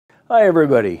Hi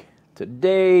everybody.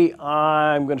 Today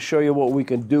I'm going to show you what we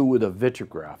can do with a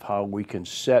Vitrigraph, how we can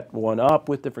set one up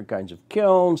with different kinds of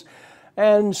kilns,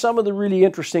 and some of the really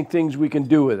interesting things we can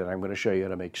do with it. I'm going to show you how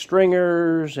to make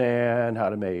stringers and how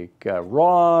to make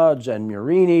rods and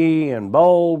murini and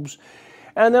bulbs,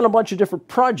 and then a bunch of different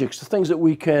projects, the things that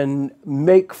we can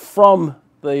make from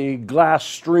the glass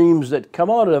streams that come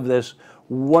out of this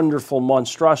wonderful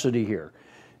monstrosity here.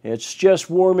 It's just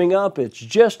warming up, it's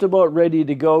just about ready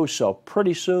to go, so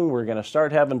pretty soon we're going to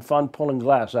start having fun pulling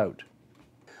glass out.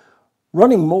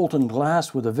 Running molten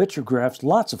glass with a Vitrigraph is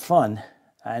lots of fun,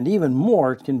 and even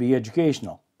more, it can be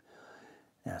educational.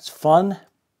 Now, it's fun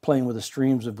playing with the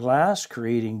streams of glass,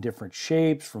 creating different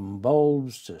shapes from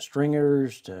bulbs to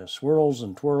stringers to swirls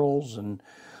and twirls and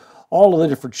all of the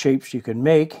different shapes you can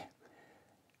make.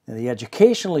 And the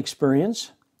educational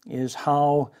experience is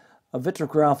how a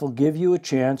Vitrigraph will give you a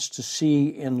chance to see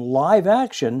in live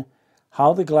action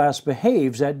how the glass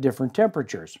behaves at different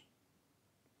temperatures.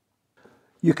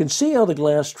 You can see how the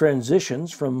glass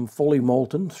transitions from fully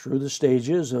molten through the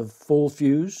stages of full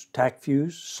fuse, tack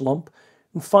fuse, slump,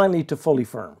 and finally to fully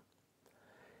firm.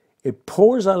 It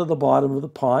pours out of the bottom of the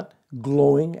pot,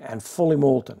 glowing and fully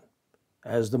molten.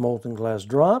 As the molten glass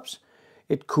drops,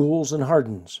 it cools and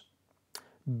hardens.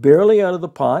 Barely out of the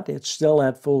pot, it's still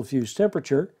at full fuse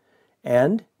temperature,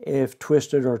 and if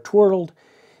twisted or twirled,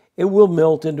 it will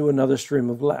melt into another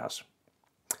stream of glass.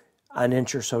 An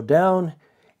inch or so down,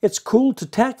 it's cooled to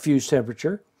tack fuse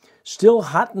temperature, still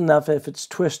hot enough if it's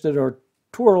twisted or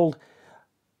twirled,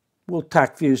 will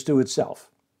tack fuse to itself.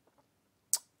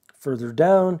 Further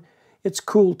down, it's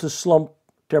cooled to slump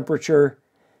temperature,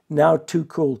 now too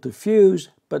cool to fuse,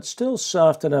 but still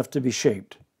soft enough to be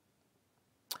shaped.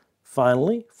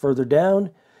 Finally, further down,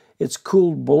 it's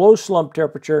cooled below slump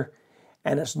temperature,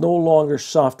 and it's no longer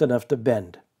soft enough to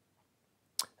bend.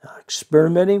 Now,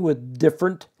 experimenting with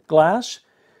different glass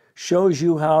shows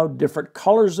you how different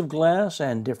colors of glass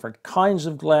and different kinds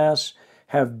of glass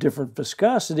have different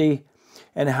viscosity,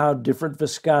 and how different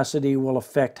viscosity will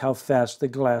affect how fast the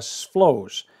glass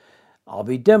flows. I'll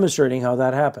be demonstrating how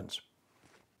that happens.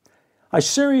 I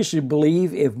seriously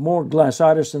believe if more glass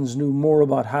artisans knew more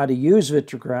about how to use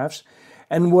Vitrigraphs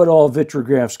and what all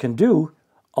Vitrigraphs can do,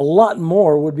 a lot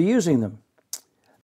more would be using them.